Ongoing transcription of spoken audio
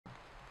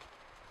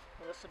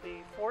this would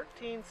be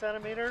 14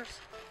 centimeters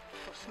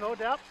of snow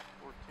depth.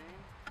 14.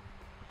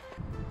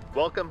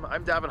 Welcome,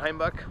 I'm Davin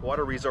Heimbach,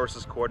 Water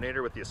Resources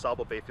Coordinator with the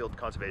AuSable Bayfield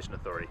Conservation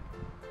Authority.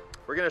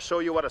 We're going to show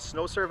you what a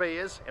snow survey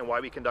is and why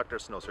we conduct our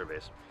snow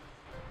surveys.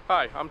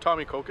 Hi, I'm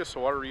Tommy Kokas, a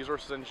Water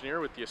Resources Engineer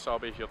with the AuSable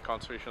Bayfield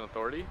Conservation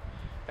Authority,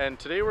 and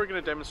today we're going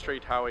to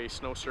demonstrate how a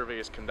snow survey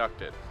is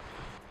conducted.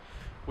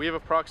 We have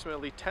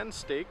approximately 10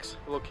 stakes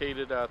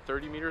located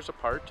 30 meters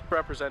apart,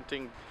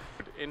 representing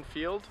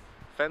infield,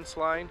 fence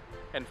line,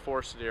 and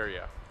forested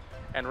area.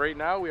 And right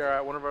now we are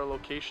at one of our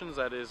locations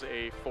that is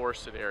a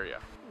forested area.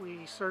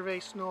 We survey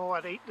snow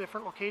at 8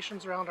 different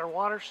locations around our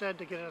watershed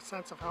to get a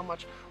sense of how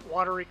much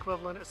water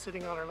equivalent is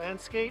sitting on our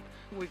landscape.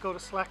 We go to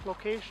select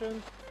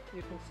locations.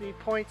 You can see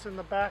points in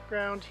the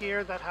background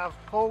here that have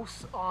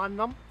posts on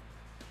them.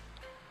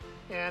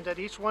 And at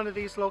each one of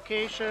these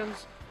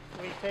locations,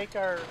 we take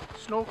our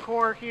snow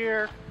core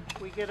here,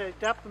 we get a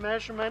depth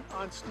measurement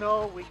on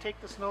snow, we take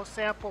the snow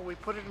sample, we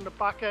put it in a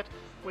bucket,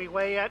 we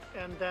weigh it,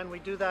 and then we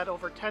do that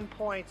over 10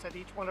 points at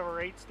each one of our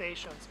 8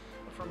 stations.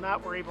 And from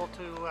that, we're able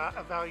to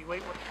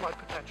evaluate what flood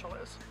potential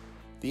is.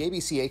 The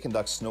ABCA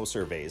conducts snow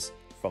surveys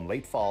from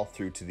late fall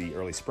through to the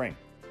early spring.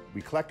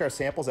 We collect our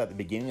samples at the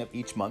beginning of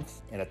each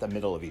month and at the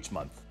middle of each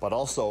month, but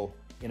also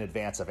in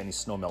advance of any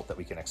snow melt that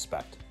we can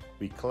expect.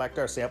 We collect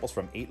our samples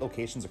from 8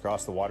 locations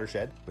across the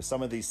watershed, with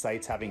some of these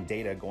sites having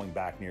data going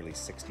back nearly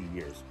 60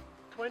 years.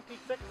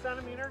 26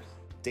 centimeters.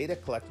 Data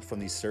collected from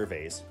these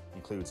surveys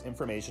includes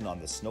information on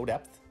the snow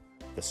depth,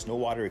 the snow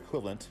water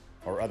equivalent,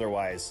 or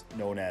otherwise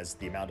known as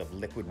the amount of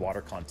liquid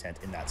water content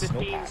in that snowpack.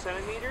 15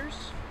 centimeters.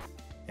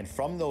 And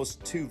from those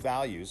 2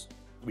 values,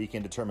 we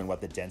can determine what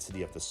the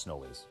density of the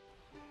snow is.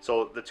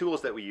 So the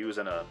tools that we use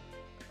in a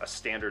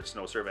standard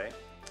snow survey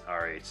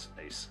are a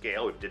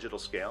scale, a digital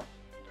scale.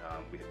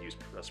 We have used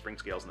spring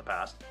scales in the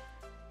past.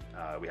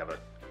 We have a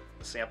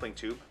sampling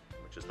tube,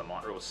 which is the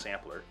Montrose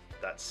sampler.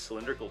 That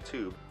cylindrical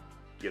tube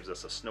gives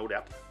us a snow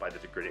depth by the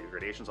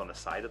gradations on the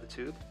side of the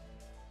tube,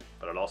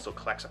 but it also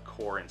collects a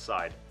core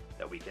inside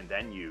that we can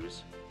then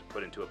use to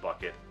put into a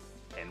bucket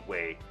and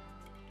weigh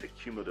the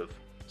cumulative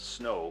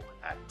snow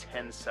at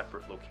 10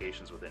 separate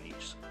locations within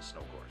each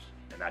snow course.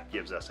 And that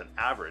gives us an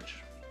average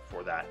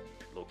for that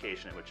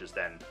location, which is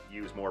then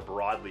used more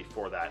broadly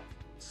for that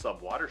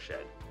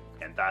sub-watershed.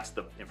 And that's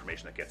the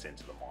information that gets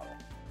into the model.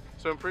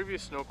 So in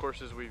previous snow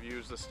courses we've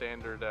used the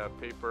standard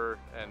paper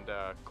and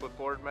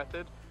clipboard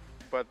method,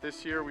 but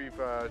this year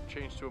we've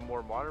changed to a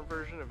more modern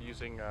version of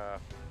using a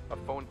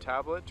phone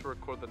tablet to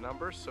record the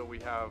numbers. So we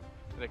have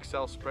an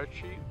Excel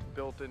spreadsheet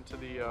built into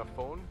the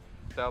phone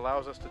that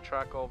allows us to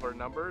track all of our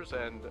numbers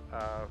and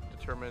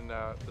determine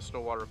the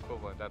snow water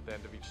equivalent at the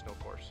end of each snow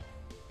course.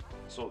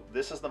 So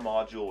this is the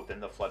module within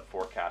the flood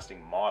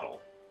forecasting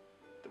model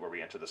where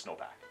we enter the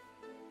snowpack.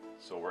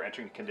 So we're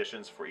entering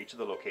conditions for each of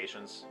the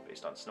locations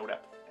based on snow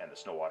depth and the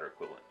snow water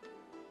equivalent.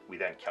 We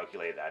then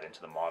calculate that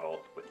into the model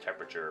with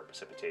temperature,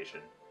 precipitation,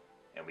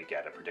 and we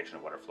get a prediction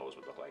of what our flows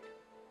would look like.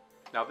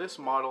 Now this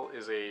model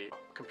is a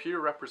computer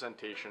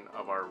representation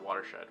of our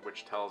watershed,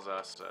 which tells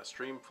us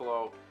stream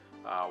flow,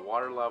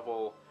 water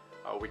level.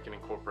 We can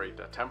incorporate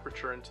the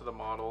temperature into the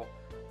model,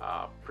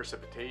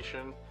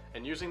 precipitation,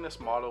 and using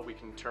this model we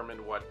can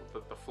determine what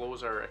the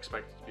flows are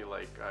expected to be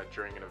like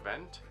during an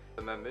event.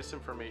 And then this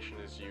information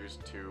is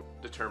used to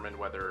determine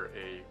whether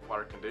a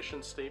water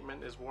condition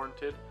statement is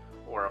warranted,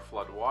 or a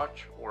flood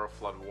watch, or a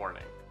flood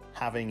warning.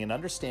 Having an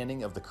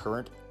understanding of the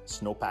current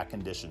snowpack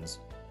conditions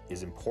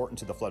is important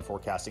to the flood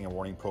forecasting and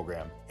warning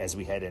program as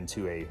we head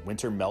into a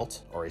winter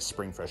melt or a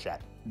spring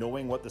freshet.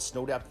 Knowing what the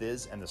snow depth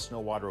is and the snow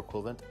water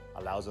equivalent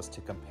allows us to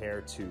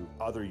compare to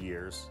other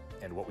years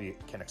and what we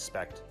can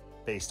expect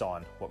based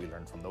on what we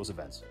learned from those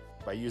events.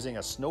 By using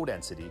a snow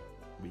density,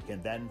 we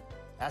can then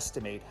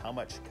estimate how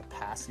much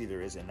capacity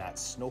there is in that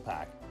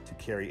snowpack to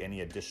carry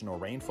any additional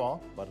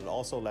rainfall, but it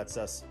also lets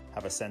us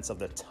have a sense of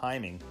the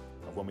timing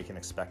of when we can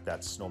expect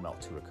that snow melt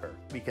to occur.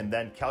 We can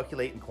then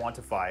calculate and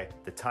quantify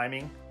the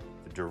timing,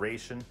 the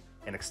duration,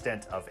 and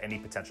extent of any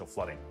potential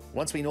flooding.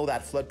 Once we know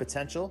that flood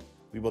potential,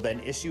 we will then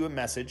issue a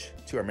message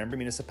to our member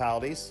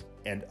municipalities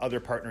and other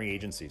partnering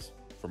agencies.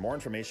 For more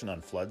information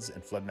on floods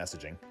and flood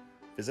messaging,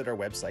 visit our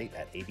website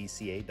at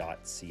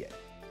abca.ca.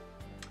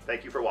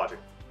 Thank you for watching.